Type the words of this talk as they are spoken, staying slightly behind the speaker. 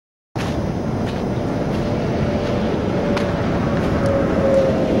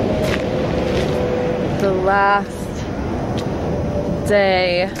last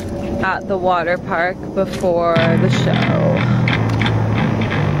day at the water park before the show.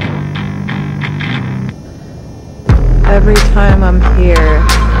 Every time I'm here,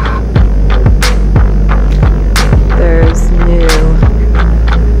 there's new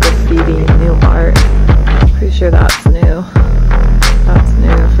graffiti, new art. Pretty sure that's new. That's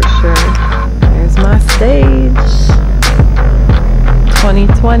new for sure. There's my stage.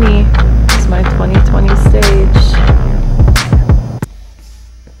 2020. It's my 2020 stage.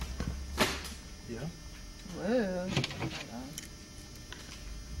 Yeah. Whoa.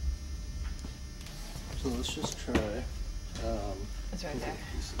 So let's just try. It's right there.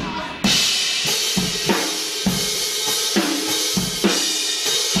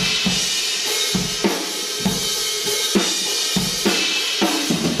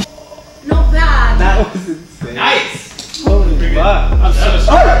 Not bad. That was insane. Nice! Holy fuck. I'm so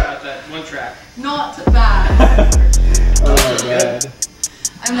sorry about that one track. Not bad. Oh my god.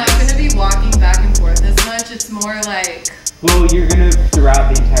 I'm not gonna be walking back and forth as much. It's more like, Well, you're gonna,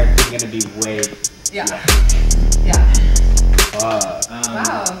 throughout the entire thing, gonna be way. yeah. Yeah. Wow.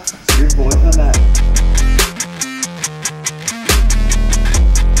 So your voice on that.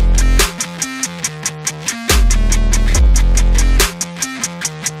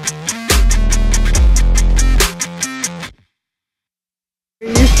 How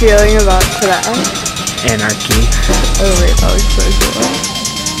are you feeling about today? Anarchy. Oh wait, that looks so cool.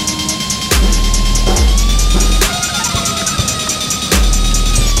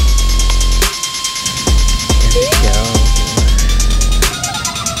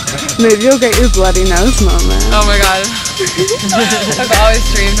 Maybe you'll get your bloody nose moment. Oh my god. I've always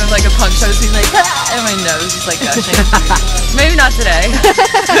dreamed of like a punk show scene like and my nose just like gushing. Maybe not today.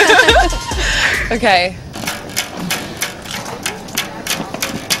 Okay.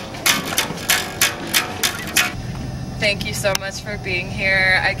 Thank you so much for being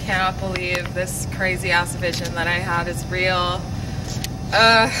here. I cannot believe this crazy ass vision that I had is real.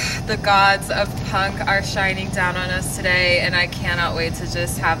 The gods of punk are shining down on us today, and I cannot wait to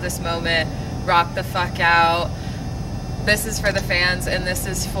just have this moment, rock the fuck out. This is for the fans, and this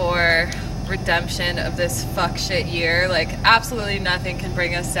is for redemption of this fuck shit year. Like, absolutely nothing can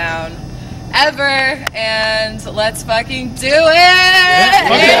bring us down ever, and let's fucking do it!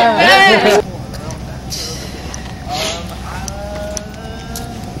 Yeah. Amen.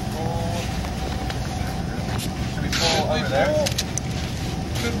 Over there.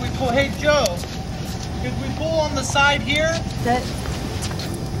 Could we pull? Hey Joe, could we pull on the side here?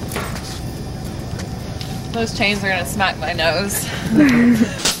 Those chains are gonna smack my nose.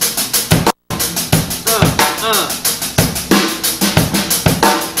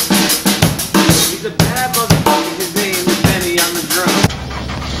 He's a bad motherfucker. His name is Benny on the drum.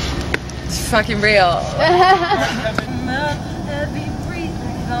 It's fucking real. Heavy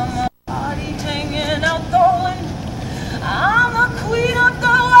breathing on my body hanging out going. I'm the queen of the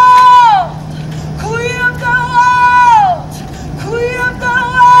world, queen of the world, queen of the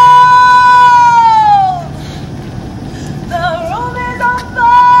world. The room is on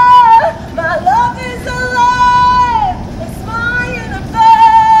fire, my love is alive, it's my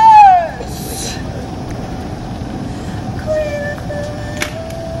universe. Queen of the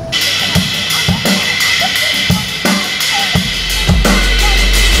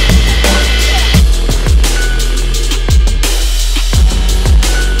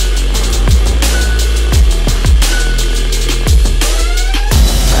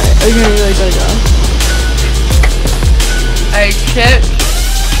Are you gonna be like that guy? I kicked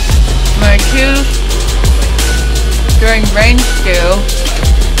my tooth during range skill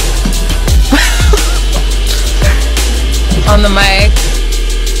on the mic.